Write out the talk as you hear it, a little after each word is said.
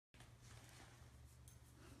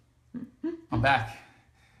I'm back.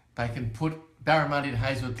 They can put Barramundi and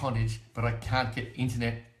Hazelwood Pondage, but I can't get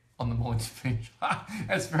internet on the Moyns Beach.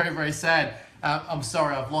 That's very, very sad. I'm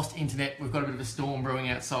sorry, I've lost internet. We've got a bit of a storm brewing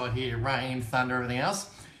outside here, rain, thunder, everything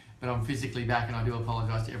else. But I'm physically back, and I do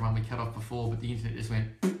apologise to everyone we cut off before, but the internet just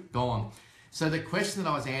went gone. So the question that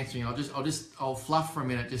I was answering, I'll fluff for a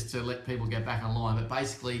minute just to let people get back online. But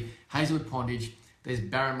basically, Hazelwood Pondage, there's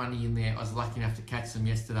Barramundi in there. I was lucky enough to catch some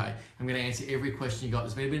yesterday. I'm going to answer every question you got.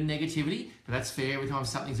 There's been a bit of negativity, but that's fair. Every time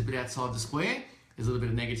something's a bit outside the square, there's a little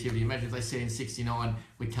bit of negativity. Imagine if they said in 69,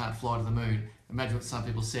 we can't fly to the moon. Imagine what some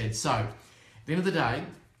people said. So, at the end of the day,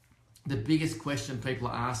 the biggest question people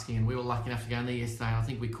are asking, and we were lucky enough to go in there yesterday, and I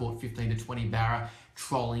think we caught 15 to 20 barra,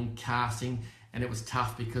 trolling, casting, and it was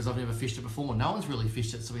tough because I've never fished it before. No one's really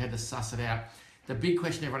fished it, so we had to suss it out. The big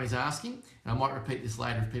question everyone is asking, and I might repeat this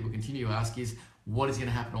later if people continue to ask, is what is going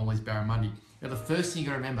to happen to all these barramundi? Now, the first thing you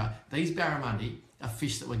got to remember, these barramundi are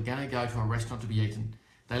fish that were going to go to a restaurant to be eaten.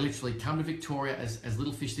 They literally come to Victoria as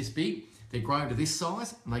little fish this big, they're grown to this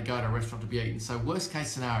size, and they go to a restaurant to be eaten. So worst case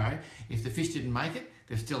scenario, if the fish didn't make it,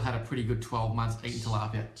 they've still had a pretty good 12 months eating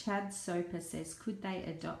tilapia. Chad Soper says, could they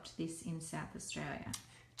adopt this in South Australia?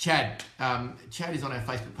 Chad is on our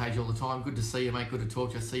Facebook page all the time. Good to see you, mate. Good to talk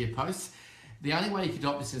to you. I see your posts. The only way you can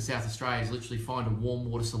adopt this in South Australia is literally find a warm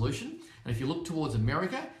water solution. And if you look towards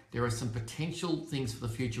America, there are some potential things for the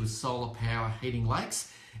future with solar power heating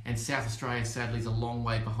lakes. And South Australia, sadly, is a long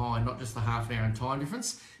way behind, not just the half an hour in time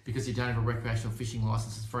difference, because you don't have a recreational fishing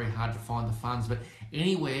license. It's very hard to find the funds. But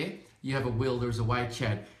anywhere you have a will, there is a way,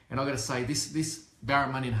 Chad. And I've got to say, this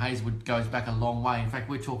Barramundi and Hazelwood goes back a long way. In fact,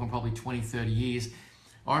 we're talking probably 20, 30 years.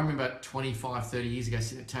 I remember 25, 30 years ago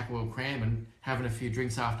sitting at Tackle Cranbourne having a few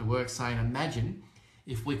drinks after work saying, imagine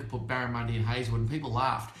if we could put Barramundi and Hazelwood, and people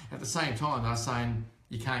laughed. At the same time, they were saying,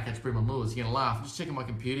 you can't catch bream on lures, you're going to laugh. I'm just checking my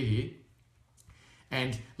computer here.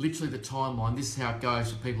 And literally the timeline, this is how it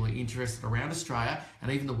goes for people who are interested around Australia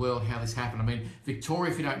and even the world, how this happened. I mean,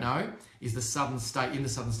 Victoria, if you don't know, is the southern state, in the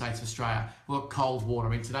southern states of Australia. We've got cold water.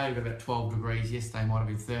 I mean, today we've got about 12 degrees. Yesterday might have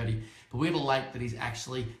been 30. But we have a lake that is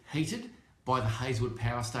actually heated by the Hazelwood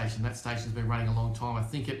Power Station. That station's been running a long time. I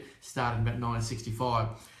think it started in about 1965.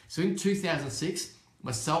 So in 2006,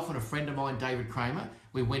 myself and a friend of mine, David Kramer,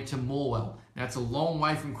 we went to Morwell. Now, it's a long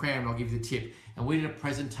way from Cranbourne, I'll give you the tip. And we did a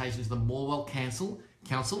presentation to the Morwell Council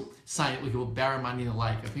saying that we could put barramundi in the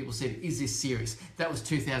lake. And people said, is this serious? That was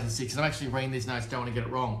 2006. And I'm actually reading these notes, don't want to get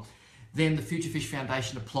it wrong. Then the Future Fish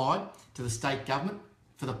Foundation applied to the state government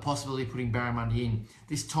for the possibility of putting barramundi in.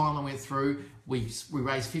 This time I went through, we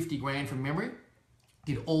raised 50 grand from memory,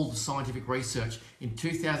 did all the scientific research. In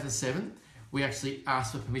 2007, we actually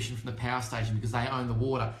asked for permission from the power station because they own the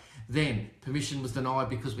water. Then permission was denied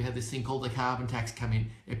because we had this thing called the carbon tax come in.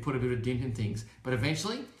 It put a bit of dent in things. But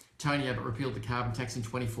eventually, Tony Abbott repealed the carbon tax in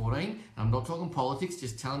 2014. And I'm not talking politics,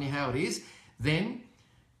 just telling you how it is. Then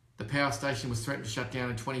the power station was threatened to shut down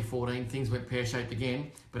in 2014. Things went pear-shaped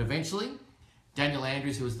again. But eventually, Daniel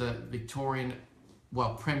Andrews, who was the Victorian,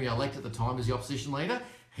 Premier-elect at the time, was the opposition leader.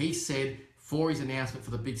 He said for his announcement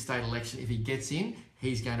for the big state election, if he gets in,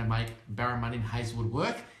 he's going to make Barramundi and Hazelwood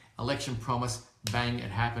work. Election promise, bang, it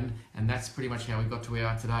happened. And that's pretty much how we got to where we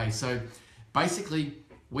are today. So basically,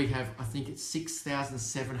 we have, I think it's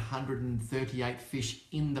 6,738 fish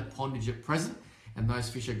in the pondage at present. And those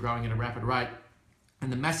fish are growing at a rapid rate. And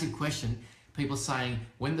the massive question, people are saying,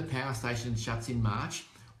 when the power station shuts in March,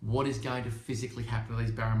 what is going to physically happen to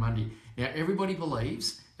these barramundi? Now, everybody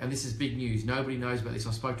believes, and this is big news, nobody knows about this.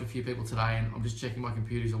 I spoke to a few people today, and I'm just checking my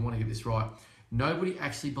computers. I want to get this right. Nobody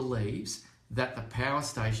actually believes that the power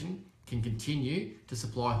station can continue to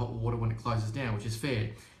supply hot water when it closes down, which is fair.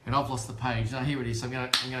 And I've lost the page. Now, here it is. So I'm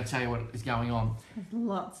going to tell you what is going on. There's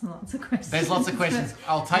lots and lots of questions. There's lots of questions.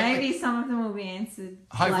 I'll take maybe some of them will be answered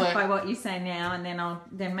by what you say now, and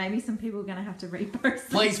then maybe some people are going to have to repost.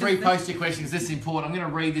 Please repost your questions. This is important. I'm going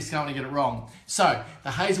to read this. I don't want to get it wrong. So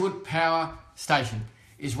the Hazelwood Power Station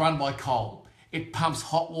is run by coal. It pumps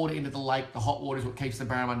hot water into the lake. The hot water is what keeps the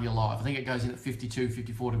barramundi alive. I think it goes in at 52,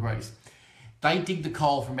 54 degrees. They dig the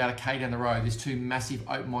coal from about a K down the road. There's two massive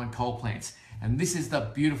open mine coal plants. And this is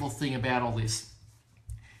the beautiful thing about all this.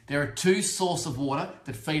 There are two sources of water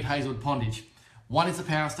that feed Hazelwood Pondage. One is the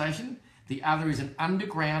power station. The other is an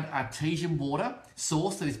underground artesian water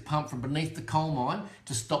source that is pumped from beneath the coal mine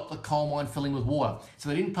to stop the coal mine filling with water. So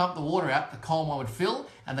they didn't pump the water out, the coal mine would fill,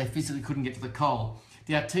 and they physically couldn't get to the coal.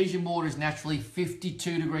 The artesian water is naturally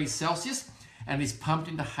 52 degrees Celsius and is pumped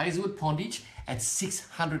into Hazelwood Pondage at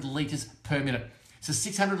 600 litres per minute. So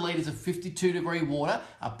 600 litres of 52 degree water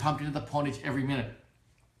are pumped into the pondage every minute.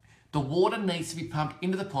 The water needs to be pumped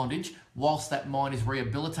into the pondage whilst that mine is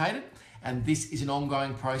rehabilitated, and this is an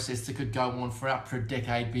ongoing process that could go on for up to a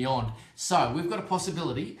decade beyond. So we've got a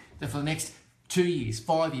possibility that for the next 2 years,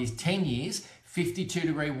 5 years, 10 years,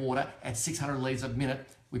 52-degree water at 600 litres a minute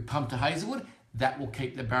we pump to Hazelwood, that will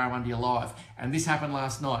keep the Barramundi alive. And this happened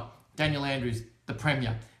last night. Daniel Andrews, the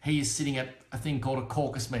Premier, he is sitting at a thing called a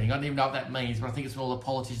caucus meeting. I don't even know what that means, but I think it's when all the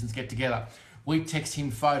politicians get together. We text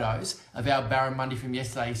him photos of our Barramundi from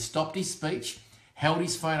yesterday. He stopped his speech, held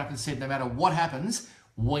his phone up and said, no matter what happens,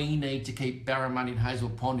 we need to keep Barramundi and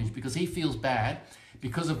Hazelwood Pondage, because he feels bad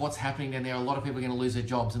because of what's happening down there. A lot of people are going to lose their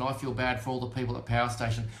jobs, and I feel bad for all the people at the power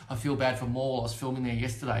station. I feel bad for Maul. I was filming there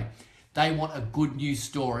yesterday. They want a good news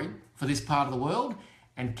story for this part of the world,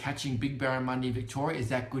 and catching Big Barramundi in Victoria is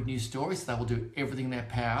that good news story, so they will do everything in their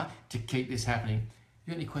power to keep this happening.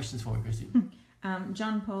 You got any questions for me, Christy?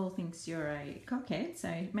 John Paul thinks you're a cockhead,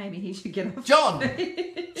 so maybe he should get off. John,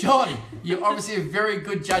 you're obviously a very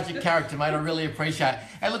good judge of character, mate. I really appreciate it.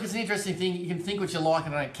 And look, it's an interesting thing. You can think what you like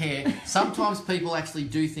and I don't care. Sometimes people actually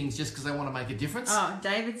do things just because they want to make a difference. Oh,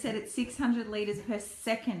 David said it's 600 litres per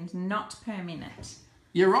second, not per minute.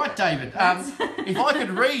 You're right, David. If I could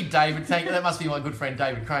read, David, that must be my good friend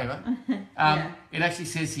David Kramer. Yeah. It actually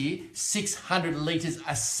says here 600 litres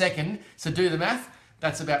a second. So do the math.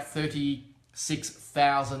 That's about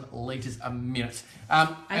 36,000 litres a minute.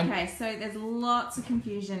 Okay, so there's lots of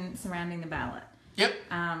confusion surrounding the ballot. Yep.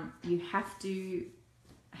 You have to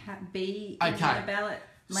be okay. in the ballot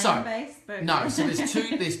land-based. But no, so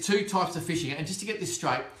there's two types of fishing. And just to get this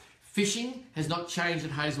straight, fishing has not changed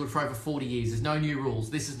at Hazelwood for over 40 years. There's no new rules.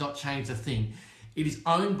 This has not changed a thing. It is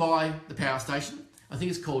owned by the power station. I think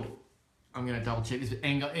it's called, I'm going to double check this, but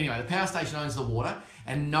anyway, the power station owns the water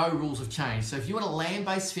and no rules have changed. So if you want a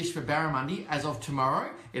land-based fish for Barramundi, as of tomorrow,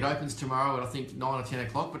 it opens tomorrow at I think 9 or 10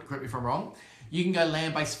 o'clock, but correct me if I'm wrong, you can go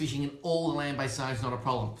land-based fishing in all the land-based zones, not a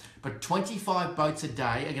problem. But 25 boats a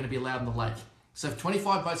day are going to be allowed in the lake. So if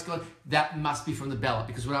 25 boats go, that must be from the ballot,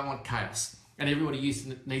 because we don't want chaos. And everybody needs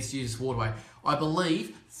to use this waterway. I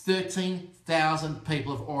believe 13,000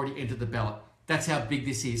 people have already entered the ballot. That's how big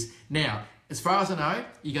this is. Now, as far as I know,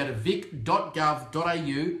 you go to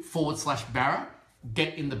vic.gov.au/Barra,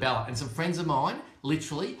 get in the ballot. And some friends of mine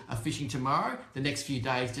literally are fishing tomorrow, the next few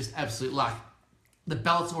days, just absolute luck. The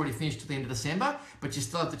ballot's already finished at the end of December, but you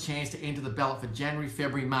still have the chance to enter the ballot for January,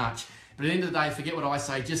 February, March. But at the end of the day, forget what I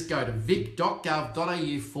say, just go to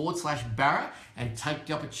vic.gov.au/Barra and take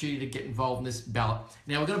the opportunity to get involved in this ballot.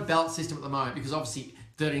 Now, we've got a ballot system at the moment because obviously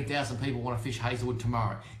 13,000 people want to fish Hazelwood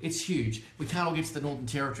tomorrow. It's huge. We can't all get to the Northern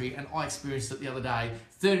Territory, and I experienced it the other day.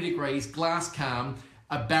 30 degrees, glass calm,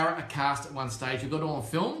 a barra cast at one stage. We've got it all on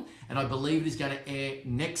film, and I believe it is going to air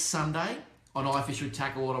next Sunday on iFish with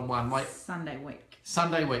Tackle on One. Sunday week.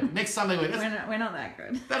 Next Sunday week. We're not that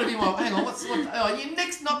good. That'll be my, hang on,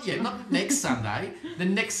 not next Sunday. The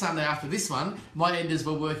next Sunday after this one, my editors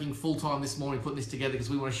were working full-time this morning putting this together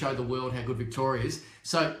because we want to show the world how good Victoria is.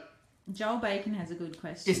 So, Joel Bacon has a good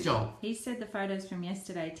question. Yes, Joel. He said the photos from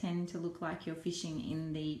yesterday tend to look like you're fishing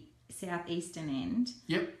in the southeastern end.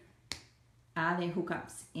 Yep. Are there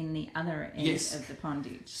hookups in the other end of the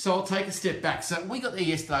pondage? So I'll take a step back. So we got there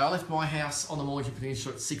yesterday. I left my house on the Mornington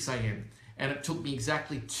Peninsula at 6 a.m. and it took me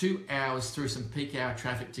exactly 2 hours through some peak hour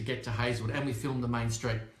traffic to get to Hazelwood, and we filmed the main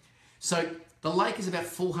street. So the lake is about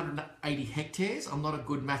 480 hectares. I'm not a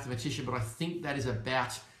good mathematician, but I think that is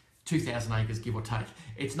about 2,000 acres, give or take.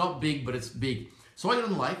 It's not big, but it's big. So I got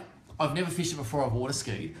on the lake. I've never fished it before. I've water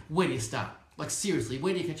skied. Where do you start? Like seriously,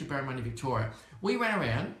 where do you catch a barramundi in Victoria? We ran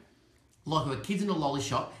around like we were kids in a lolly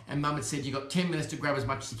shop, and Mum had said you got 10 minutes to grab as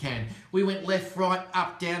much as you can. We went left, right,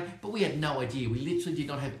 up, down, but we had no idea. We literally did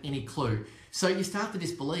not have any clue. So you start to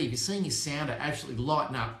disbelieve. You're seeing your sounder absolutely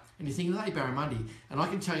lighten up, and you're thinking, hey, barramundi. And I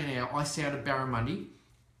can tell you now, I sounded barramundi.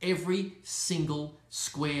 Every single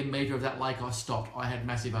square metre of that lake I stopped, I had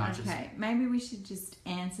massive arches. Okay, maybe we should just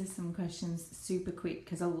answer some questions super quick,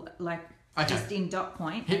 because I'll just in dot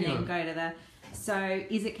point and then go to the... So,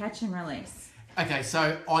 is it catch and release? Okay,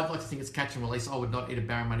 so I'd like to think it's catch and release. I would not eat a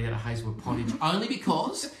barramundi out of Hazelwood Pondage, only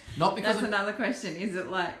because, not because... That's another question. Is it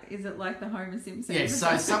like the Homer Simpson? Yeah,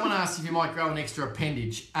 so someone asked if you might grow an extra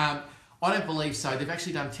appendage. I don't believe so. They've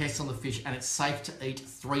actually done tests on the fish, and it's safe to eat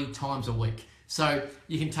 3 times a week. So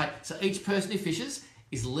you can take... So each person who fishes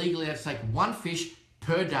is legally allowed to take 1 fish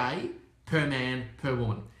per day, per man, per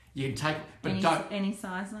woman. You can take... But any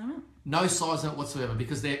size limit? No size limit whatsoever,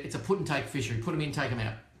 because it's a put and take fishery. Put them in, take them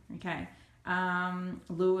out. Okay.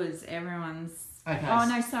 Lures, everyone's... Okay. Oh,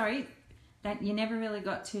 no, sorry. That you never really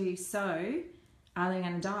got to. So, are they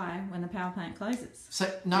going to die when the power plant closes?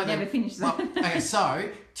 So, no, never finished that. Well, okay, so,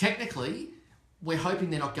 technically, we're hoping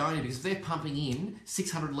they're not going to, because if they're pumping in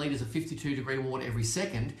 600 litres of 52 degree water every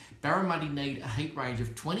second, barramundi need a heat range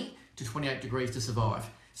of 20 to 28 degrees to survive.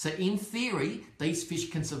 So in theory, these fish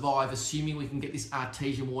can survive, assuming we can get this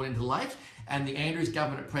artesian water into the lake, and the Andrews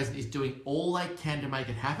government at present is doing all they can to make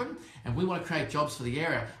it happen, and we want to create jobs for the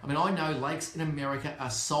area. I mean, I know lakes in America are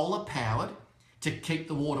solar powered to keep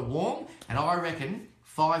the water warm, and I reckon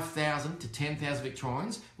 5,000 to 10,000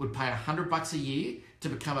 Victorians would pay $100 a year to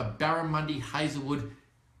become a Barramundi Hazelwood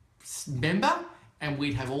member, and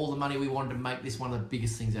we'd have all the money we wanted to make this one of the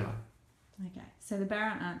biggest things ever. Okay, so the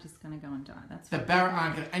barra aren't just going to go and die. That's the barra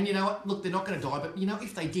aren't going to, and you know what? Look, they're not going to die, but you know,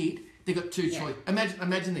 if they did, they've got two choices.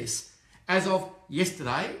 Imagine this. As of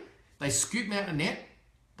yesterday, they scoop them out in a net,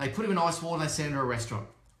 they put them in ice water, and they send them to a restaurant.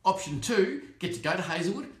 Option 2, get to go to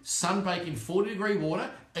Hazelwood, sunbake in 40 degree water,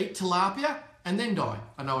 eat tilapia, and then die.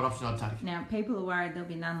 I know what option I'd take. Now, people are worried there'll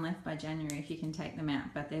be none left by January if you can take them out,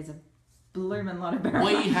 but there's a blooming lot of barra.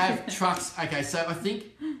 We have trucks. Okay, so I think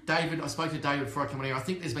I spoke to David before I come on here. I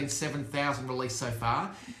think there's been 7,000 released so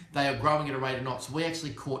far. They are growing at a rate of knots. We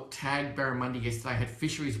actually caught tagged barramundi yesterday, had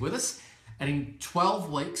fisheries with us, and in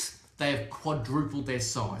 12 weeks, they have quadrupled their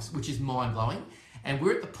size, which is mind-blowing. And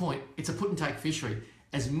we're at the point, it's a put-and-take fishery.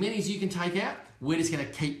 As many as you can take out, we're just going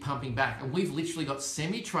to keep pumping back. And we've literally got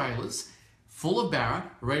semi-trailers full of barra,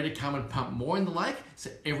 ready to come and pump more in the lake, so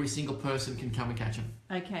every single person can come and catch them.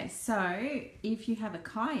 Okay, so if you have a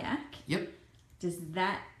kayak, does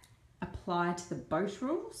that apply to the boat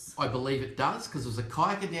rules? I believe it does, because there was a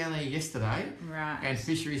kayaker down there yesterday, right? And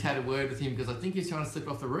fisheries had a word with him, because I think he's trying to slip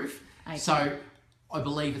off the roof. Okay. So I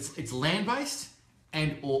believe it's land-based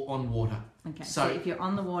and or on water. Okay, so if you're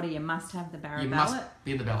on the water, you must have the barra ballot. You must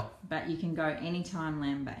be in the ballot. But you can go anytime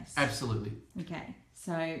land-based. Absolutely. Okay,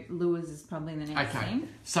 so lures is probably the next thing.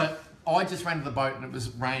 So I just ran to the boat and it was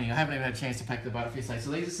raining. I haven't even had a chance to pack the boat up yesterday. So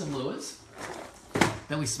these are some lures.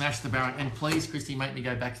 Then we smashed the barra. And please, Christy, make me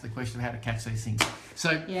go back to the question of how to catch these things.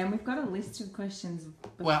 So yeah, and we've got a list of questions.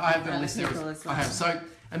 Well, I have got a list there as well. I have. So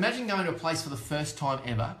imagine going to a place for the first time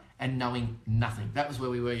ever and knowing nothing. That was where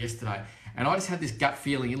we were yesterday. And I just had this gut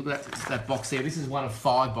feeling. You look at that box there. This is one of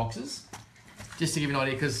 5 boxes. Just to give you an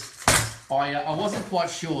idea, because I wasn't quite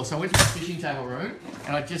sure. So I went to the fishing table room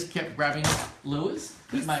and I just kept grabbing lures.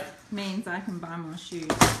 This means I can buy more shoes.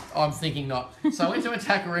 I'm thinking not. So I went to a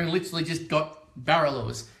tackle room and literally just got barra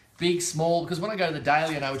lures. Big, small, because when I go to the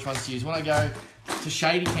daily, I know which ones to use. When I go to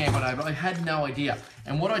Shady Camp, I know, but I had no idea.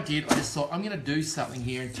 And what I did, I just thought, I'm going to do something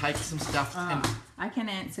here and take some stuff. And I can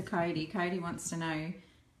answer Cody. Cody wants to know,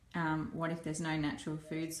 what if there's no natural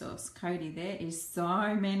food source? Cody, there is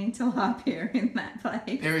so many tilapia in that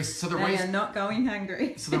place. There is. So they are not going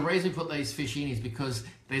hungry. So the reason we put these fish in is because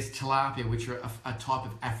there's tilapia, which are a type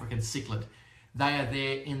of African cichlid. They are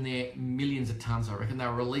there in their millions of tons, I reckon. They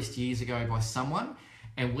were released years ago by someone.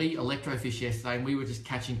 And we electrofished yesterday and we were just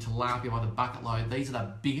catching tilapia by the bucket load. These are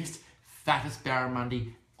the biggest, fattest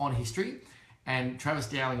barramundi on history. And Travis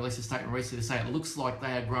Dowling released a statement recently to say it looks like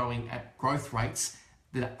they are growing at growth rates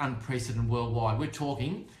that are unprecedented worldwide. We're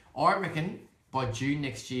talking, I reckon, by June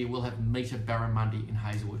next year, we'll have meter barramundi in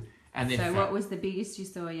Hazelwood. And so what was the biggest you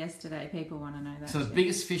saw yesterday? People want to know that. So the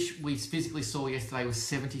biggest fish we physically saw yesterday was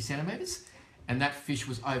 70 centimetres. And that fish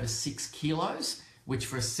was over 6 kilos, which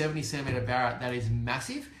for a 70 centimetre barra, that is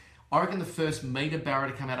massive. I reckon the first metre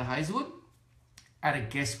barra to come out of Hazelwood, at a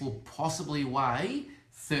guess, will possibly weigh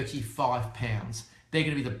 35 pounds. They're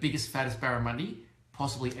going to be the biggest, fattest barramundi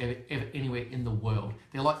possibly ever anywhere in the world.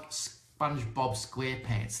 They're like SpongeBob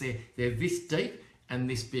SquarePants. They're this deep and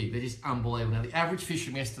this big. They're just unbelievable. Now, the average fish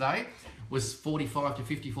from yesterday was 45 to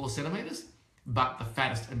 54 centimetres, but the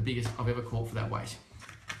fattest and biggest I've ever caught for that weight.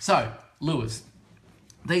 So, lures.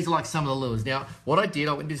 These are like some of the lures. Now, what I did,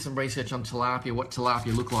 I went and did some research on tilapia, what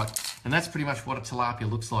tilapia look like. And that's pretty much what a tilapia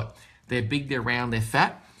looks like. They're big, they're round, they're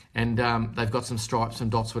fat, and they've got some stripes, some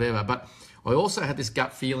dots, whatever. But I also had this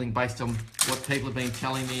gut feeling based on what people have been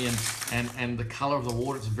telling me and the colour of the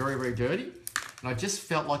water. It's very, very dirty. And I just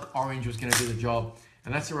felt like orange was going to do the job.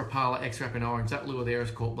 And that's a Rapala X-Wrap in orange. That lure there is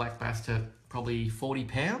caught black bass to probably 40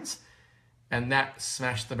 pounds. And that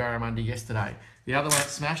smashed the barramundi yesterday. The other one that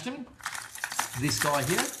smashed him, this guy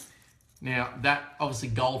here. Now, that obviously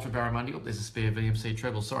gold for barramundi. Oh, there's a spare VMC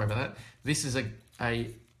treble. Sorry about that. This is a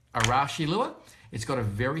Arashi lure. It's got a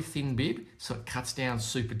very thin bib, so it cuts down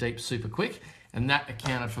super deep, super quick. And that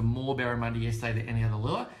accounted for more barramundi yesterday than any other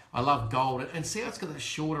lure. I love gold. And see how it's got that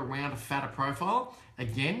shorter, rounder, fatter profile?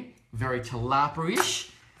 Again, very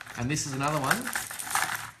tilapia-ish. And this is another one.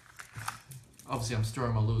 Obviously, I'm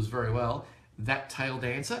storing my lures very well. That tail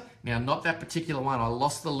dancer. Now, not that particular one. I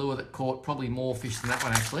lost the lure that caught probably more fish than that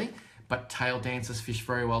one, actually. But tail dancers fish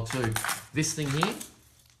very well too. This thing here,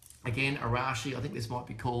 again, Arashi, I think this might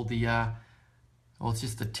be called the, well, it's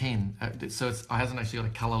just the 10. So it hasn't actually got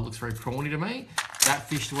a colour. It looks very prawny to me. That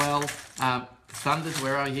fished well. Thunders,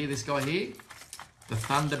 where are you? This guy here. The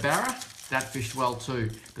Thunder Barra, that fished well too.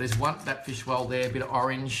 But there's one that fished well there, a bit of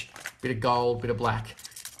orange, bit of gold, bit of black.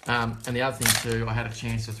 And the other thing too, I had a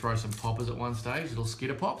chance to throw some poppers at one stage, little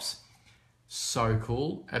skitter pops. So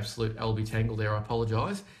cool, absolute LB tangle there, I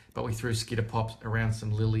apologise. But we threw skitter pops around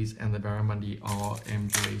some lilies and the Barramundi.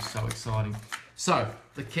 OMG, so exciting. So,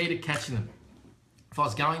 the key to catching them. If I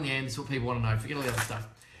was going there, and this is what people want to know, forget all the other stuff.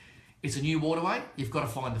 It's a new waterway, you've got to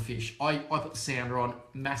find the fish. I put the sounder on,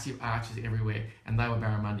 massive arches everywhere, and they were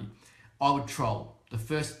Barramundi. I would troll. The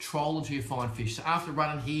first troll until you find fish. So after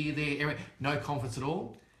running here, there, everywhere, no confidence at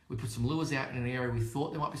all. We put some lures out in an area we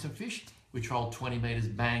thought there might be some fish. We trolled 20 metres,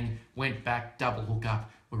 bang, went back, double hook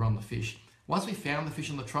up, we're on the fish. Once we found the fish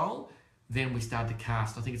on the troll, then we started to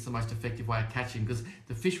cast. I think it's the most effective way of catching because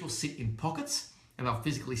the fish will sit in pockets and they'll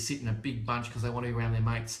physically sit in a big bunch because they want to be around their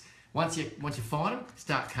mates. Once you find them,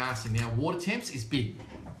 start casting. Now, water temps is big.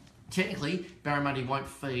 Technically, Barramundi won't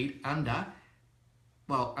feed under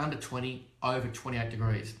 20, over 28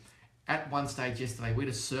 degrees. At one stage yesterday, we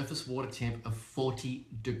had a surface water temp of 40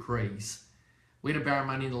 degrees. We had a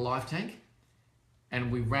Barramundi in the life tank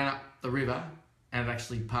and we ran up the river and it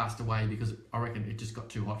actually passed away because I reckon it just got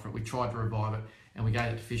too hot for it. We tried to revive it and we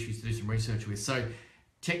gave it to fisheries to do some research with. So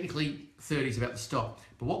technically 30 is about to stop.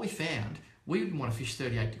 But what we found, we didn't want to fish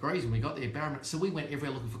 38 degrees when we got there, Barramundi. So we went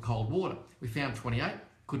everywhere looking for cold water. We found 28,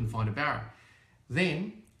 couldn't find a barra.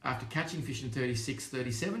 Then after catching fish in 36,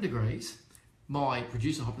 37 degrees, my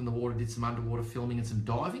producer hopped in the water, did some underwater filming and some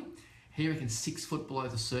diving. He reckons 6 foot below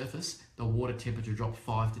the surface, the water temperature dropped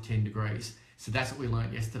 5 to 10 degrees. So that's what we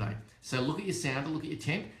learned yesterday. So look at your sounder, look at your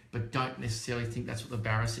temp, but don't necessarily think that's what the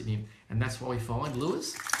barra's sitting in. And that's why we find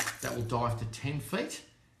lures that will dive to 10 feet,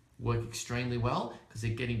 work extremely well because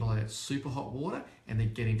they're getting below that super hot water and they're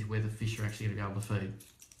getting to where the fish are actually going to be able to feed.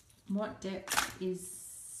 What depth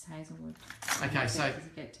is Hazelwood? Okay, so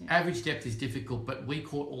average depth is difficult, but we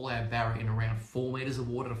caught all our barra in around 4 metres of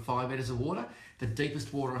water to 5 metres of water. The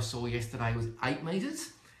deepest water I saw yesterday was 8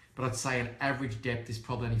 metres, but I'd say an average depth is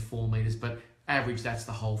probably only 4 metres, but average, that's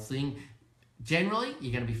the whole thing. Generally,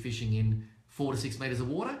 you're going to be fishing in 4 to 6 metres of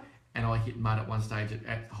water, and I hit mud at one stage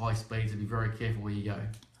at high speeds, so be very careful where you go.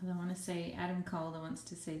 I want to see Adam Calder wants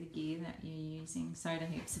to see the gear that you're using. So do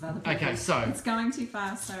heaps of other people. Okay, so it's going too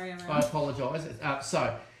fast. Sorry, everyone. I apologise.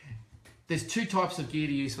 So there's 2 types of gear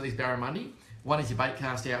to use for these Barramundi. One is your bait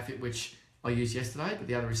cast outfit, which I used yesterday, but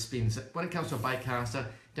the other is spins. So when it comes to a bait caster,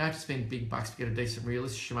 don't have to spend big bucks to get a decent reel.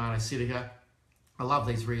 This is Shimano Sitica. I love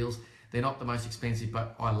these reels. They're not the most expensive,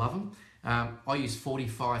 but I love them. I use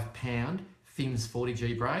 45 pound Fins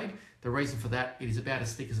 40G braid. The reason for that, it is about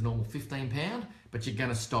as thick as a normal 15 pound, but you're going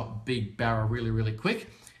to stop big barra really, really quick.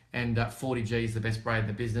 And 40G is the best braid in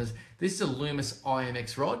the business. This is a Loomis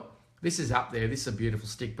IMX rod. This is up there. This is a beautiful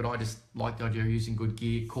stick, but I just like the idea of using good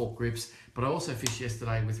gear, cork grips. But I also fished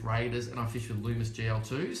yesterday with Raiders and I fished with Loomis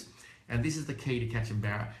GL2s. And this is the key to catching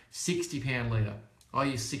barra. 60 pound leader. I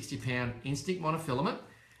use 60 pound instinct monofilament.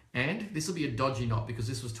 And this will be a dodgy knot because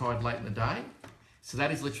this was tied late in the day. So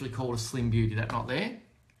that is literally called a slim beauty, that knot there.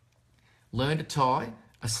 Learn to tie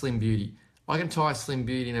a slim beauty. I can tie a slim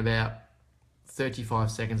beauty in about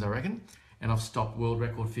 35 seconds, I reckon. And I've stopped world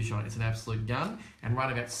record fish on it. It's an absolute gun. And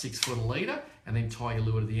run about 6 foot a leader and then tie your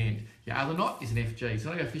lure to the end. Your other knot is an FG. So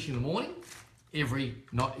when I go fishing in the morning, every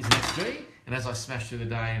knot is an FG. And as I smash through the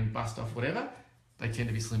day and bust off whatever, they tend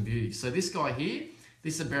to be slim beauties. So this guy here,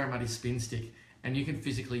 this is a Barramundi spin stick. And you can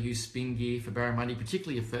physically use spin gear for Barramundi,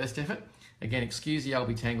 particularly your first effort. Again, excuse the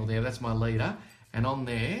LB tangle there, that's my leader. And on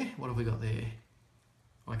there, what have we got there?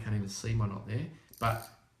 I can't even see my knot there. But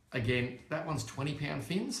again, that one's 20 pound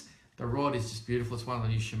fins. The rod is just beautiful. It's one of the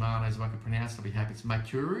new Shimanos, if I can pronounce it, I'll be happy. It's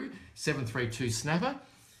Makuru 732 snapper.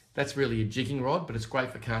 That's really a jigging rod, but it's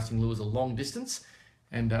great for casting lures a long distance.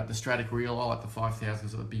 And the Stratic reel, I like the 5000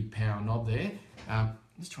 because of a big power knob there. I'm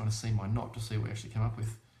just trying to see my knot to see what we actually come up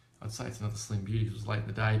with. I'd say it's another slim beauty because it was late in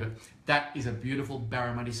the day, but that is a beautiful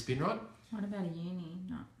Barramundi spin rod. What about a uni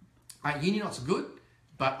knot? Uni knots are good,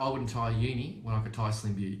 but I wouldn't tie a uni when I could tie a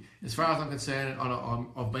slim beauty. As far as I'm concerned,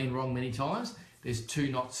 I've been wrong many times. There's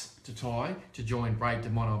 2 knots to tie to join braid to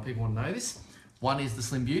mono. People want to know this. One is the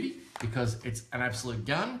slim beauty because it's an absolute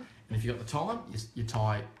gun, and if you've got the time, you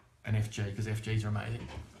tie an FG because FGs are amazing.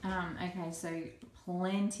 Okay, so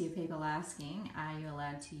plenty of people asking, are you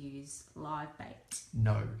allowed to use live bait?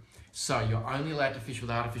 No. So you're only allowed to fish with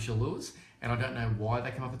artificial lures, and I don't know why they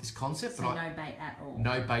come up with this concept. So no bait at all?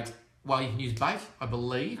 No bait. Well, you can use bait, I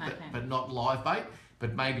believe, okay. but not live bait.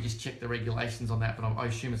 but maybe just check the regulations on that. But I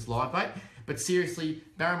assume it's live bait. But seriously,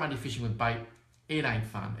 barramundi fishing with bait, it ain't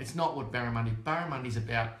fun. It's not what barramundi's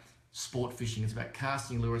about sport fishing. It's about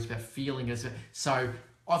casting lure. It's about feeling. So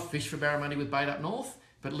I've fished for barramundi with bait up north,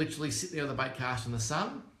 but literally sit there with the bait cast in the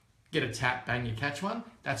sun, get a tap, bang, you catch one.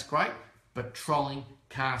 That's great. But trolling,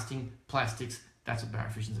 casting, plastics, that's what barra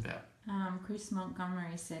fishing's about. Chris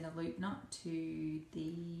Montgomery said a loop knot to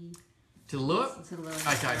the... To the lure? To the lure.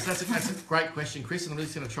 Okay, so that's a great question, Chris. And I'm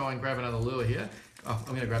just going to try and grab another lure here. Oh, I'm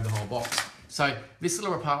going to grab the whole box. So this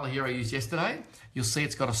little Rapala here I used yesterday, you'll see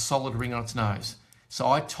it's got a solid ring on its nose. So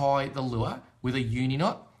I tie the lure with a uni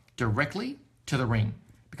knot directly to the ring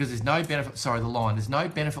because there's no benefit, the line, there's no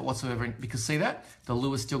benefit whatsoever because see that? The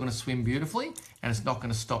lure's still going to swim beautifully and it's not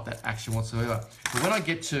going to stop that action whatsoever. But when I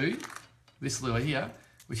get to this lure here,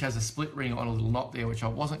 which has a split ring on a little knot there, which I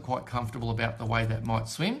wasn't quite comfortable about the way that might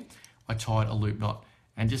swim, I tied a loop knot.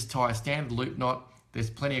 And just tie a standard loop knot. There's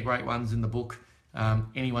plenty of great ones in the book.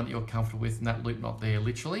 Any one that you're comfortable with, and that loop knot there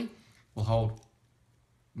literally will hold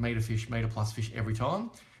metre plus fish every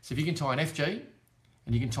time. So if you can tie an FG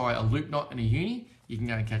and you can tie a loop knot and a uni, you can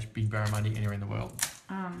go and catch big barramundi anywhere in the world.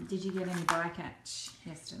 Did you get any bycatch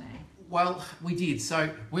yesterday? Well, we did. So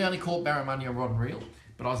we only caught barramundi on rod and reel,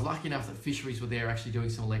 but I was lucky enough that fisheries were there actually doing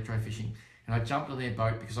some electro fishing, and I jumped on their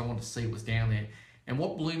boat because I wanted to see what was down there. And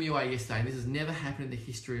what blew me away yesterday, and this has never happened in the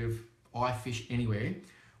history of iFish anywhere,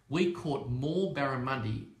 we caught more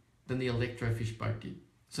barramundi than the electrofish boat did.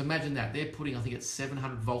 So imagine that. They're putting, I think it's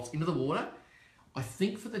 700 volts into the water. I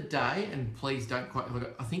think for the day, and please don't quite,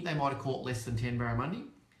 I think they might have caught less than 10 barramundi.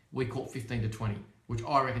 We caught 15 to 20, which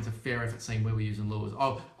I reckon is a fair effort seeing where we're using lures.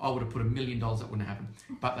 I would have put $1 million, that wouldn't happen.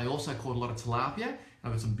 But they also caught a lot of tilapia. And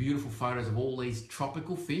I've got some beautiful photos of all these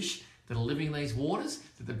tropical fish that are living in these waters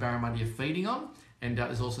that the barramundi are feeding on. And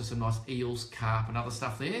there's also some nice eels, carp and other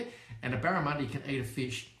stuff there. And a barramundi can eat a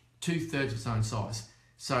fish 2/3 of its own size.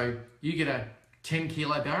 So you get a 10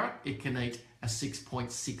 kilo barra, it can eat a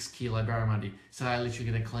 6.6 kilo barramundi. So they're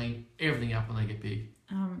literally going to clean everything up when they get big.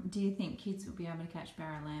 Do you think kids will be able to catch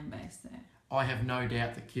barra land-based there? I have no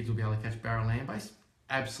doubt that kids will be able to catch barra land-based.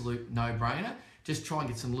 Absolute no-brainer. Just try and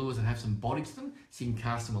get some lures that have some body to them so you can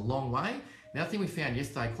cast them a long way. The other thing we found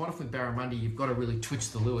yesterday, quite often with barramundi, you've got to really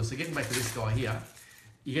twitch the lure. So getting back to this guy here,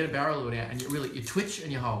 you get a barra lure out and you twitch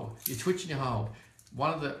and you hold. You twitch and you hold.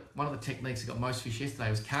 One of the techniques that got most fish yesterday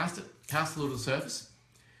was cast the lure to the surface,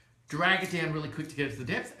 drag it down really quick to get it to the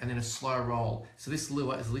depth, and then a slow roll. So this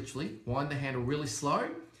lure is literally wind the handle really slow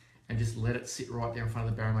and just let it sit right there in front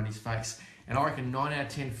of the barramundi's face. And I reckon 9 out of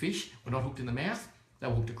 10 fish were not hooked in the mouth. They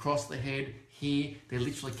were hooked across the head, here. They're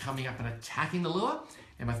literally coming up and attacking the lure.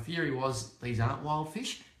 And my theory was these aren't wild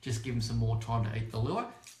fish. Just give them some more time to eat the lure,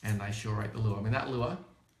 and they sure ate the lure. I mean, that lure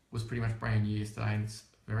was pretty much brand new yesterday, and it's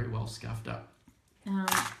very well scuffed up.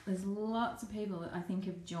 There's lots of people that I think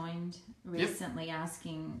have joined recently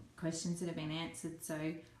asking questions that have been answered. So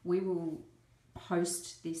we will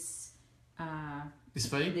post this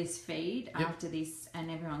feed after this,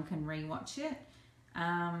 and everyone can rewatch it.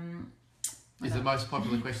 Is the most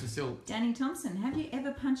popular question still? Danny Thompson, have you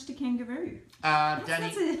ever punched a kangaroo?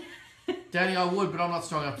 Danny, I would, but I'm not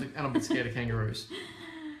strong enough to, and I'm a bit scared of kangaroos.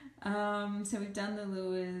 So we've done the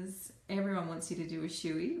lures. Everyone wants you to do a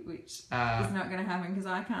shoey, which is not going to happen because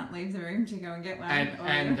I can't leave the room to go and get one.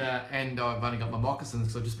 And I've only got my moccasins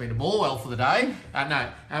because I've just been to Morwell for the day.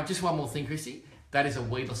 Just one more thing, Chrissy. That is a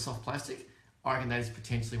weedless soft plastic. I reckon that is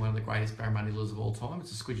potentially one of the greatest barramundi lures of all time.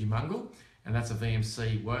 It's a squidgy mungle, and that's a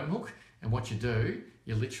VMC worm hook. And what you do,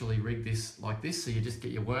 you literally rig this like this. So you just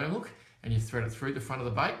get your worm hook and you thread it through the front of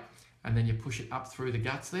the bait, and then you push it up through the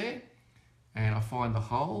guts there. And I find the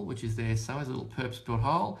hole, which is there somewhere, a little purpose-built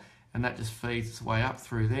hole, and that just feeds its way up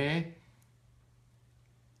through there.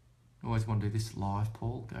 I always want to do this live,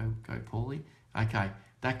 Paul. Go, Paulie. Okay,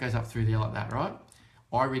 that goes up through there like that, right?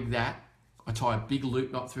 I rig that. I tie a big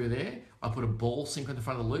loop knot through there. I put a ball sinker in the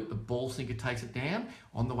front of the loop. The ball sinker takes it down.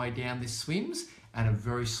 On the way down, this swims, and a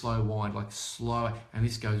very slow wind, like slower. And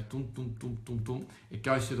this goes dum, dum, dum, dum, dum. It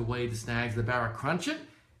goes through the weed, the snags, the barra crunch it,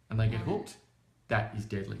 and they get hooked. That is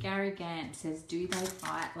deadly. Gary Gant says, do they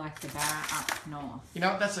fight like the barra up north? You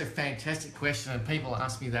know, that's a fantastic question, and people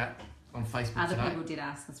ask me that on Facebook today. Other people did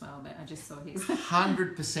ask as well, but I just saw his.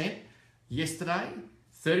 100% yesterday,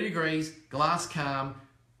 30 degrees, glass calm,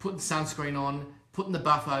 putting sunscreen on, putting the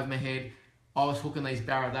buff over my head. I was hooking these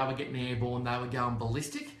barra, they were getting airborne, they were going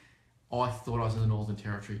ballistic. I thought I was in the Northern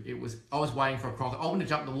Territory. I was waiting for a crocodile. I wanted to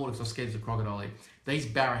jump in the water because I was scared of a crocodile. These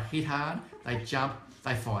barra hit hard, they jump,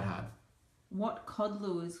 they fight hard. What cod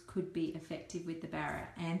lures could be effective with the barra?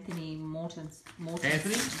 Anthony Morton.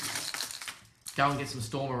 Anthony, go and get some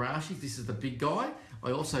storm arashis. This is the big guy.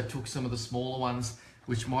 I also took some of the smaller ones,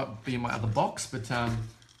 which might be in my other box, but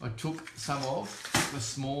I took some of the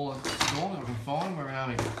smaller storm that I can find. Where are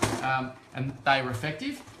we? And they were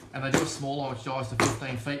effective, and they do a smaller which dives to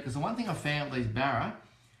 15 feet. Because the one thing I found with these Barra,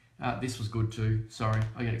 this was good too. Sorry,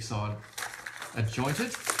 I get excited. A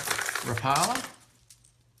jointed Rapala.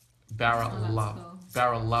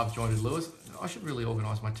 Barra love jointed lures. I should really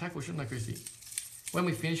organise my tackle, shouldn't I, Christy? When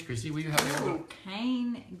we finish, Christy, will you have me?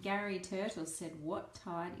 Kane Gary Turtle said, "What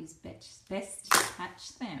tide is best to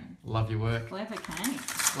catch them?" Love your work. Clever Kane.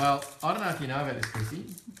 Well, I don't know if you know about this, Christy.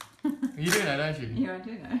 You do know, don't you? Yeah, I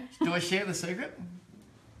do know. Do I share the secret?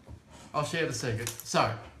 I'll share the secret.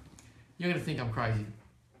 So, you're going to think I'm crazy.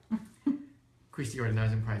 Christy already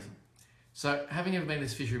knows I'm crazy. So, having never been in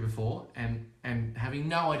this fishery before and having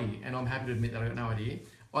no idea, and I'm happy to admit that I got no idea,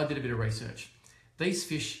 I did a bit of research. These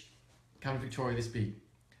fish come to Victoria this big.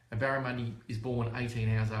 A barramundi is born 18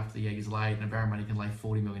 hours after the egg is laid, and a barramundi can lay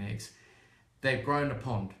 40 million eggs. They're grown in a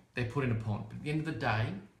pond. They're put in a pond. But at the end of the day,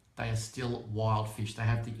 they are still wild fish. They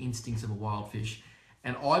have the instincts of a wild fish.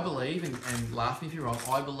 And I believe, and laugh me if you're wrong,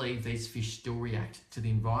 I believe these fish still react to the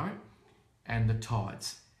environment and the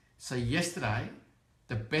tides. So yesterday,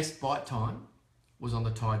 the best bite time was on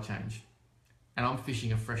the tide change. And I'm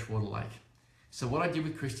fishing a freshwater lake. So what I did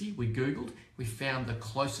with Christy, we Googled, we found the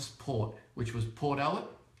closest port, which was Port Albert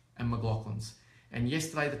and McLaughlin's. And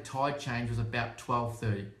yesterday the tide change was about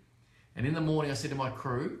 12:30. And in the morning I said to my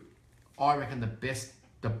crew, I reckon the best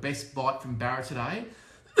bite from Barra today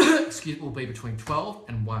will be between 12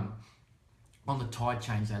 and 1. On the tide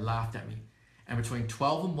change, they laughed at me. And between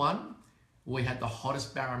 12 and 1, we had the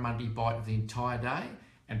hottest barramundi bite of the entire day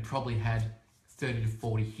and probably had 30 to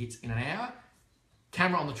 40 hits in an hour.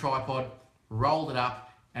 Camera on the tripod, rolled it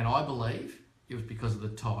up, and I believe it was because of the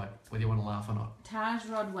tide, whether you want to laugh or not. Taj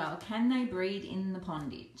Rodwell, can they breed in the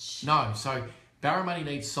pondage? No, so barramundi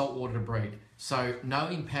needs salt water to breed. So no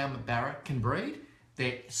impoundment barra can breed.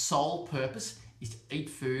 Their sole purpose is to eat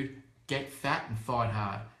food, get fat, and fight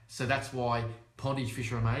hard. So that's why pondage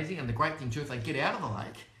fish are amazing. And the great thing too, if they get out of the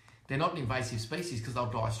lake, they're not an invasive species because they'll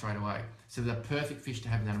die straight away. So they're the perfect fish to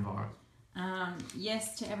have in that environment.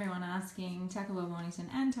 Yes to everyone asking, Tackleworld Mornington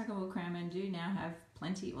and Tackleworld Cranbourne do now have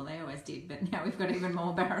plenty. Well, they always did, but now we've got even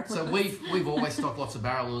more barra lures. So we've always stocked lots of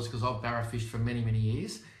barra lures because I've barra fished for many, many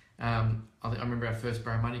years. I remember our first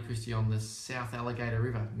barramundi, Christy, on the South Alligator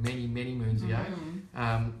River many, many moons ago.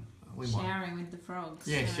 Showering with the frogs.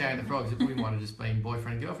 Yeah, showering the frogs. We might have just been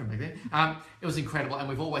boyfriend and girlfriend back then. It was incredible, and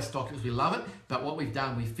we've always stocked it because we love it. But what we've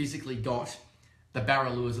done, we physically got the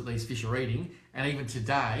barra lures that these fish are eating. And even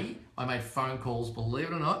today, I made phone calls, believe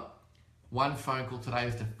it or not. One phone call today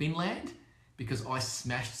was to Finland because I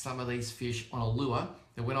smashed some of these fish on a lure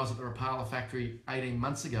that when I was at the Rapala factory 18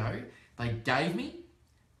 months ago, they gave me.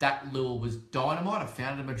 That lure was dynamite. I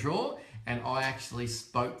found it in my drawer, and I actually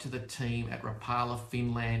spoke to the team at Rapala,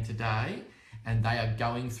 Finland today, and they are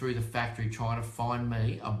going through the factory trying to find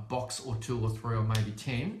me a box or 2 or 3 or maybe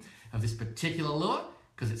 10 of this particular lure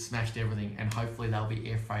because it smashed everything, and hopefully they'll be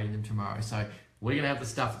air freighting them tomorrow. So we're going to have the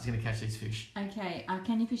stuff that's going to catch these fish. Okay,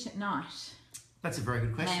 can you fish at night? That's a very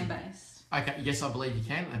good question. Land-based. Okay, yes, I believe you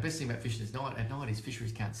can. The best thing about fishing at night is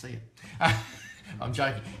fisheries can't see it. I'm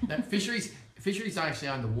joking. Now, fisheries don't actually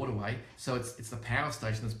own the waterway, so it's the power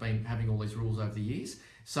station that's been having all these rules over the years.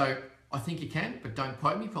 So I think you can, but don't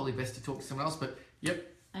quote me. Probably best to talk to someone else, but yep.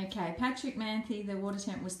 Okay, Patrick Manthe, the water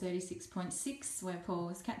temp was 36.6 where Paul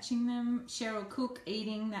was catching them. Cheryl Cook,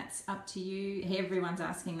 eating, that's up to you. Everyone's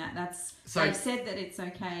asking that. They've said that it's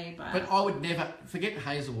okay, but... But I would never, forget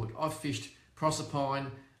Hazelwood. I've fished Proserpine,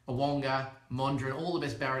 Awonga, Mondrian, all the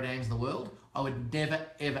best barra dams in the world. I would never,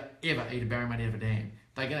 ever, ever eat a barramundi out of a dam.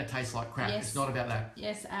 They're going to taste like crap. Yes. It's not about that.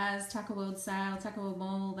 Yes, as Tackleworld Sail, Tackleworld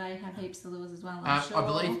Mall, they have heaps of lures as well, I'm sure. I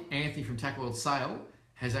believe Anthony from Tackleworld Sail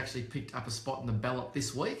has actually picked up a spot in the ballot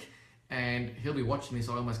this week, and he'll be watching this,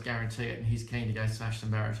 I almost guarantee it, and he's keen to go smash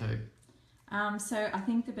some barra too. So I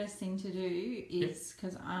think the best thing to do is,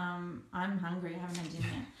 because I'm hungry, I haven't had dinner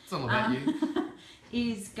yet. It's all about you.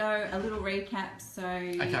 Is go a little recap. So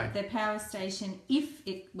the power station, it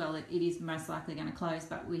is most likely going to close,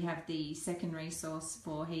 but we have the secondary source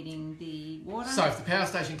for heating the water. So if the power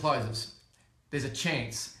station closes, there's a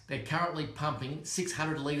chance they're currently pumping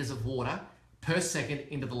 600 litres of water per second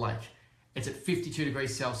into the lake. It's at 52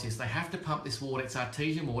 degrees Celsius. They have to pump this water. It's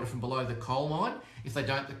artesian water from below the coal mine. If they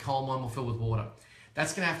don't, the coal mine will fill with water.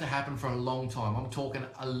 That's going to have to happen for a long time. I'm talking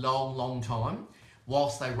a long, long time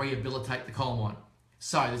whilst they rehabilitate the coal mine.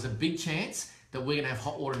 So there's a big chance that we're going to have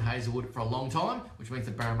hot water in Hazelwood for a long time, which means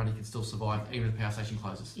the barramundi can still survive even if the power station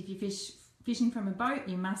closes. If you fish fishing from a boat,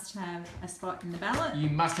 you must have a spot in the ballot. You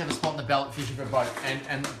must have a spot in the ballot fishing for a boat.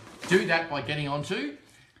 And do that by getting onto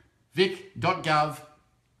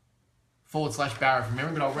vic.gov/Barra from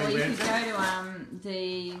memory, but I'll read it. Or you could go to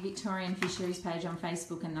the Victorian Fisheries page on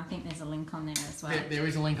Facebook, and I think there's a link on there as well. There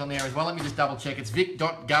is a link on there as well. Let me just double check. It's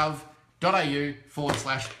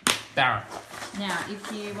vic.gov.au/Barra. Now, if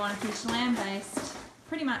you want to fish land-based,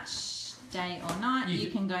 pretty much day or night, you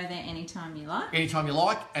can go there anytime you like. Anytime you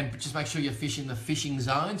like, and just make sure you're fishing the fishing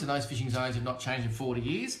zones, and those fishing zones have not changed in 40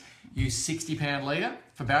 years. Use 60-pound leader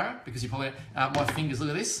for Barra, because you probably, my fingers, look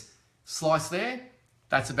at this, slice there,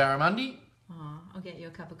 that's a Barramundi. Oh, I'll get you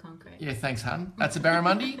a cup of concrete. Yeah, thanks, hun. That's a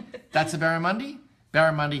Barramundi. That's a Barramundi.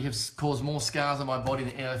 Barramundi have caused more scars on my body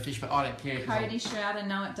than any other fish, but I don't care. Cody Shrouder,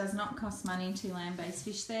 no, it does not cost money to land-based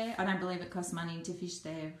fish there. I don't believe it costs money to fish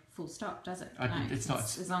there full stop, does it? No, it's not.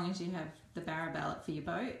 As long as you have the Barra ballot for your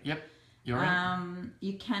boat. Yep, you're right.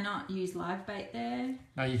 You cannot use live bait there.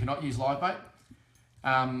 No, you cannot use live bait.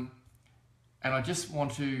 And I just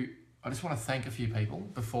want to thank a few people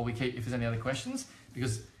before we keep, if there's any other questions,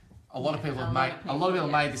 because a lot of people have made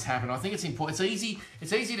this happen. I think it's important.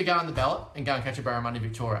 It's easy to go on the ballot and go and catch a Barramundi in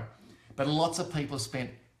Victoria, but lots of people have spent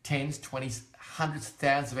tens, 20s, hundreds,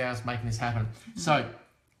 thousands of hours making this happen. Mm-hmm. So,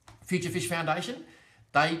 Future Fish Foundation,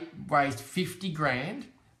 they raised 50 grand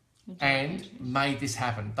and made this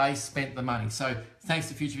happen. They spent the money. So, thanks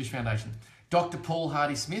to Future Fish Foundation. Dr. Paul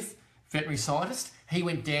Hardy-Smith, veterinary scientist, he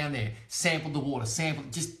went down there, sampled the water,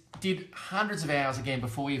 just did hundreds of hours again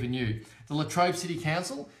before we even knew. The Latrobe City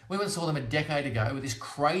Council, we went and saw them a decade ago with this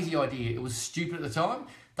crazy idea. It was stupid at the time.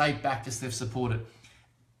 They backed us, they've supported.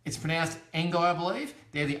 It's pronounced Engai, I believe.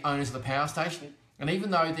 They're the owners of the power station. And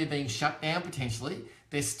even though they're being shut down potentially,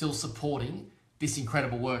 they're still supporting this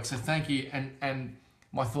incredible work. So thank you. And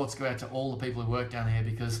my thoughts go out to all the people who work down there,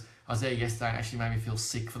 because I was there yesterday and actually made me feel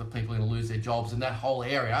sick for the people who are going to lose their jobs. And that whole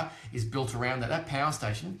area is built around that. That power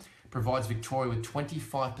station provides Victoria with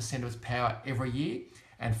 25% of its power every year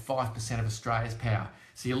and 5% of Australia's power.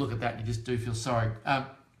 So you look at that and you just do feel sorry.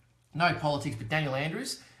 No politics, but Daniel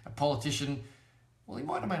Andrews, a politician, well, he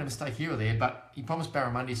might have made a mistake here or there, but he promised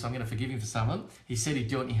Barramundi, so I'm going to forgive him for some of them. He said he'd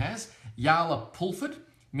do it, and he has. Yarla Pulford,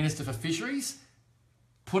 Minister for Fisheries,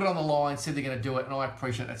 put it on the line, said they're going to do it, and I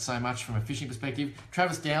appreciate that so much from a fishing perspective.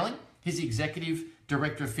 Travis Dowling, he's the Executive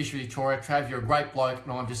Director of Fisheries Victoria. Trav, you're a great bloke,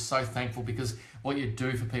 and I'm just so thankful because what you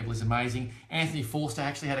do for people is amazing. Anthony Forster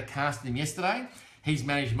actually had a cast with him yesterday. He's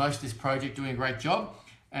managed most of this project, doing a great job.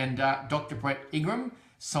 And Dr. Brett Ingram,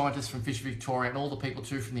 scientist from Fisheries Victoria, and all the people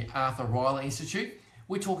too from the Arthur Rylah Institute.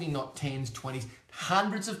 We're talking not 10s, 20s,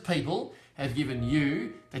 hundreds of people have given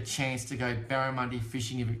you the chance to go barramundi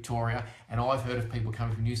fishing in Victoria. And I've heard of people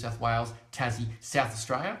coming from New South Wales, Tassie, South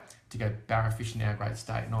Australia to go barra fishing in our great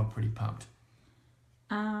state, and I'm pretty pumped.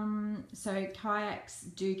 So kayaks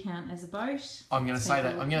do count as a boat. I'm going to say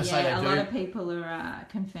that. I'm going to say they do. A lot of people are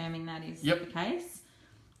confirming that is the case.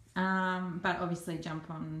 But obviously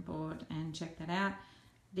jump on board and check that out.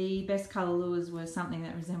 The best colour lures were something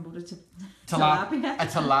that resembled a tilapia. A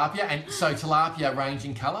tilapia, and so tilapia range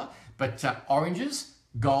in colour, but oranges,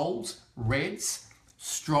 golds, reds,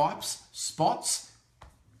 stripes, spots.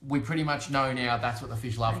 We pretty much know now that's what the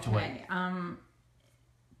fish love to eat.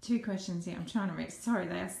 2 questions here. I'm trying to read. Sorry,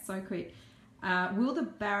 they are so quick. Will the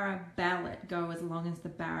Barra ballot go as long as the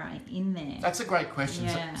Barra in there? That's a great question.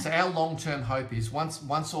 Yeah. So our long-term hope is once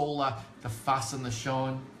all the fuss and the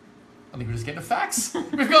shine, I think we're just getting a fax.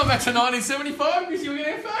 We've gone back to 1975 because you were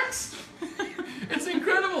getting a fax. It's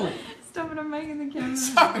incredible. Stop it, I'm making the camera.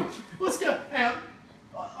 So, let's go. Now,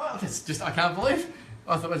 I can't believe.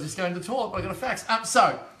 I thought I was just going to the toilet, but I got a fax.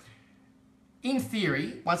 So, in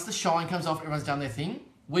theory, once the shine comes off, everyone's done their thing,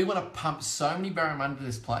 we want to pump so many barramundi to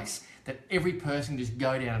this place that every person can just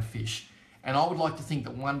go down and fish. And I would like to think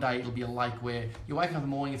that one day it'll be a lake where you wake up in the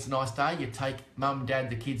morning, it's a nice day, you take mum, dad,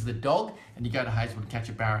 the kids, the dog, and you go to Hazelwood and catch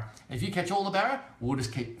a barra. And if you catch all the barra, we'll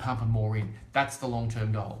just keep pumping more in. That's the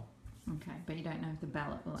long-term goal. Okay, but you don't know if the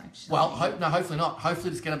ballot will actually... Well, hopefully not.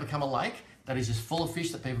 Hopefully it's going to become a lake that is just full of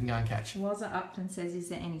fish that people can go and catch. Wazza Upton says, is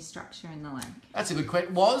there any structure in the lake? That's a good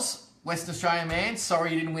question. Western Australian man,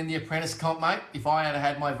 sorry you didn't win the apprentice comp, mate. If I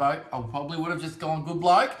had my vote, I probably would have just gone good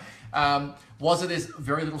bloke. There's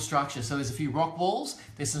very little structure. So there's a few rock walls.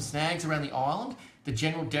 There's some snags around the island. The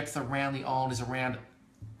general depth around the island is around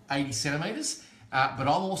 80 centimetres. But I'm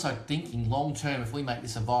also thinking long term, if we make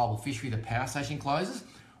this a viable fishery, the power station closes,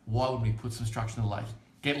 why wouldn't we put some structure in the lake?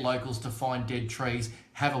 Get locals to find dead trees,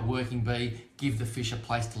 have a working bee, give the fish a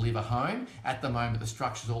place to live, a home. At the moment, the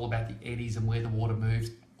structure's all about the eddies and where the water moves,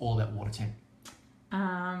 all about water temp.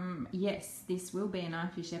 Yes, this will be an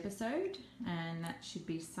iFish episode, and that should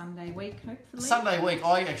be Sunday week, hopefully. Sunday week.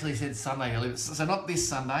 I actually said Sunday earlier. So not this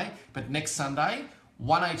Sunday, but next Sunday,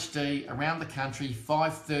 1HD around the country,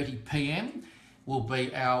 5:30 p.m. will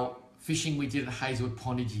be our fishing we did at Hazelwood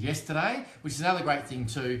Pondage yesterday, which is another great thing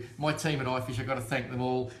too. My team at iFish, I've got to thank them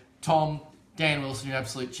all. Tom, Dan Wilson, your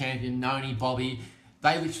absolute champion, Noni, Bobby.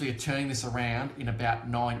 They literally are turning this around in about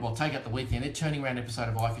take out the weekend, they're turning around an episode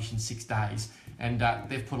of iFish in 6 days. And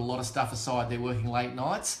they've put a lot of stuff aside. They're working late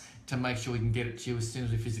nights to make sure we can get it to you as soon as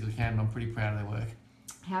we physically can, and I'm pretty proud of their work.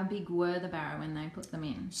 How big were the barra when they put them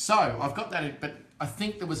in? So, I've got that in, but I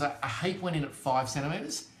think there was a heap went in at 5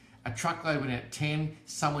 centimetres, a truckload went in at 10,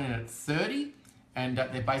 some went in at 30, and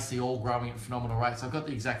they're basically all growing at phenomenal rates. I've got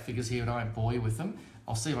the exact figures here, and I won't bore you with them.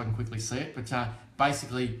 I'll see if I can quickly see it, but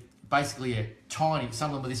basically, yeah, tiny, some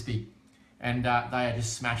of them are this big, and they are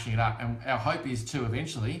just smashing it up. And our hope is to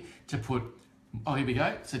eventually to put, here we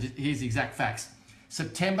go. So here's the exact facts.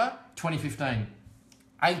 September 2015,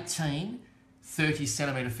 18 30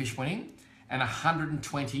 centimetre fish went in, and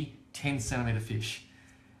 120 10 centimetre fish.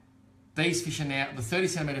 These fish are now, the 30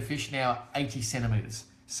 centimetre fish now 80 centimetres.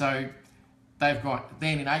 So they've got,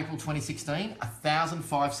 then in April 2016,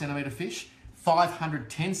 1,005 centimetre fish,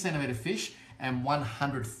 510 centimetre fish, and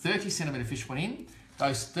 130 centimetre fish went in.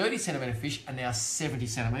 Those 30 centimetre fish are now 70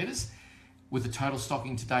 centimetres, with a total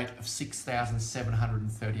stocking to date of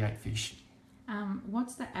 6,738 fish.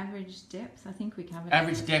 What's the average depth? I think we covered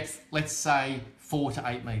Average depth, let's say 4 to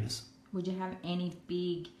 8 metres. Would you have any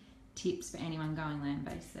big tips for anyone going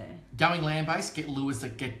land-based there? Going land-based, get lures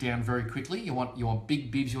that get down very quickly. You want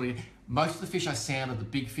big bibs. Most of the fish I sounded, the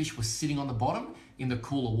big fish, were sitting on the bottom in the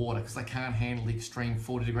cooler water because they can't handle the extreme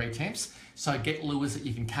 40-degree temps. So get lures that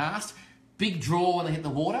you can cast. Big draw when they hit the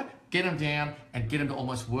water, get them down and get them to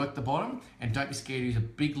almost work the bottom. And don't be scared to use a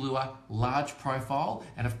big lure, large profile,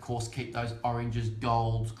 and of course keep those oranges,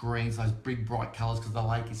 golds, greens, those big bright colours because the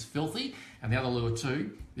lake is filthy. And the other lure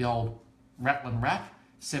too, the old Rattling Wrap,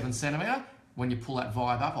 7 centimetre. When you pull that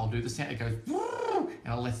vibe up, I'll do the sound, it goes woo,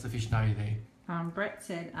 and it lets the fish know you're there. Brett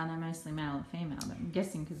said, are they mostly male or female? But I'm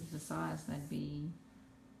guessing because of the size, they'd be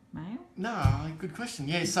male? No, good question.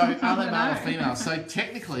 Yeah, so are they male or female? So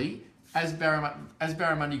technically, as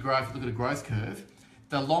Barramundi grow, if you look at a growth curve,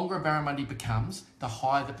 the longer a Barramundi becomes, the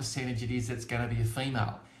higher the percentage it is that's going to be a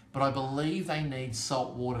female. But I believe they need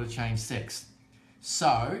salt water to change sex.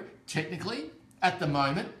 So, technically, at the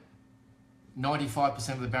moment,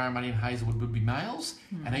 95% of the Barramundi and Hazelwood would be males.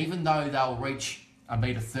 And even though they'll reach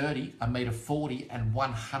 1.30 m, 1.40 m, and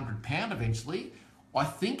 100 pound eventually, I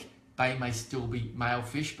think they may still be male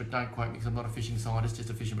fish, but don't quote me because I'm not a fishing scientist, just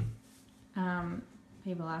a fisherman.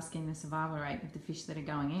 People asking the survival rate of the fish that are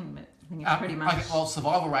going in, but I think it's pretty much... Okay, well,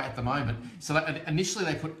 survival rate at the moment. So initially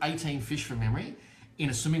they put 18 fish from memory in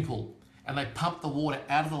a swimming pool, and they pumped the water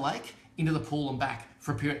out of the lake into the pool and back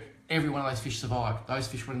for a period. Every one of those fish survived. Those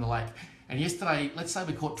fish were in the lake. And yesterday, let's say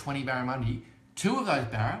we caught 20 barramundi, 2 of those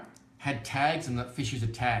barra had tags and the fishes are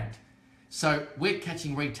tagged. So we're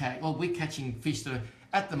catching we're catching fish that are,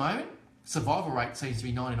 at the moment, survival rate seems to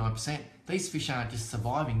be 99%. These fish aren't just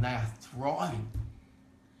surviving, they are thriving.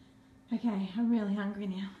 Okay, I'm really hungry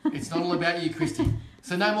now. It's not all about you, Christy.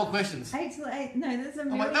 So no more questions. 8 till 8. No, there's a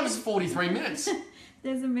million. Oh, wait, that was 43 minutes.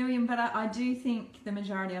 There's a million, but I do think the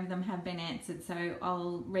majority of them have been answered. So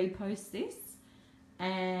I'll repost this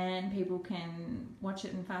and people can watch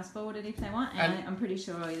it and fast forward it if they want. And I'm pretty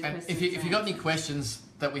sure the questions if you got any questions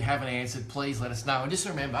that we haven't answered, please let us know. And just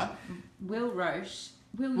remember... Will Roche...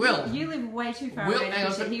 Will, you live way too far away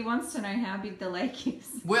to fish it. He wants to know how big the lake is.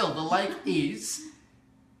 Will, the lake is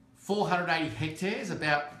 480 hectares,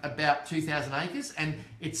 about 2,000 acres. And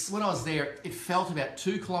it's when I was there, it felt about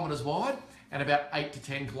 2 kilometres wide and about 8 to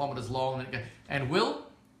 10 kilometres long. And Will,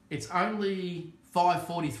 it's only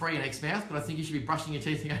 5:43 in Exmouth, but I think you should be brushing your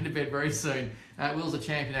teeth and going to bed very soon. Will's a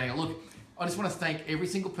champion angler. Look, I just want to thank every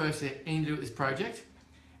single person that had to do with this project,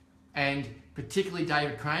 and particularly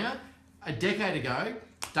David Kramer. A decade ago,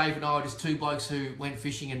 Dave and I were just 2 blokes who went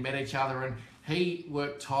fishing and met each other, and he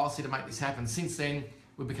worked tirelessly to make this happen. Since then,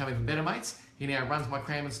 we've become even better mates. He now runs my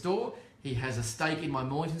Cranbourne store. He has a stake in my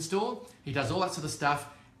Mornington store. He does all that sort of stuff,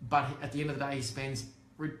 but at the end of the day, he spends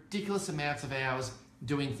ridiculous amounts of hours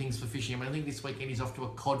doing things for fishing. I mean, I think this weekend he's off to a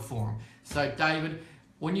cod forum. So, David,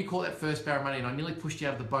 when you caught that first barramundi, and I nearly pushed you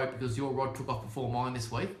out of the boat because your rod took off before mine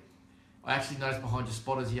this week, I actually noticed behind your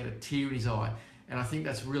spotters he had a tear in his eye. And I think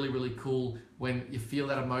that's really, really cool when you feel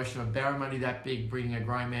that emotion of a barramundi that big bringing a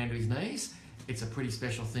grown man to his knees. It's a pretty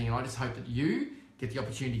special thing. And I just hope that you get the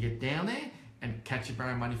opportunity to get down there and catch a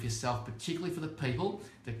barramundi for yourself, particularly for the people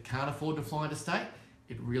that can't afford to fly interstate.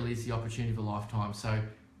 it really is the opportunity of a lifetime. So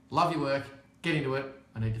love your work, get into it.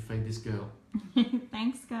 I need to feed this girl.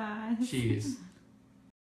 Thanks, guys. Cheers.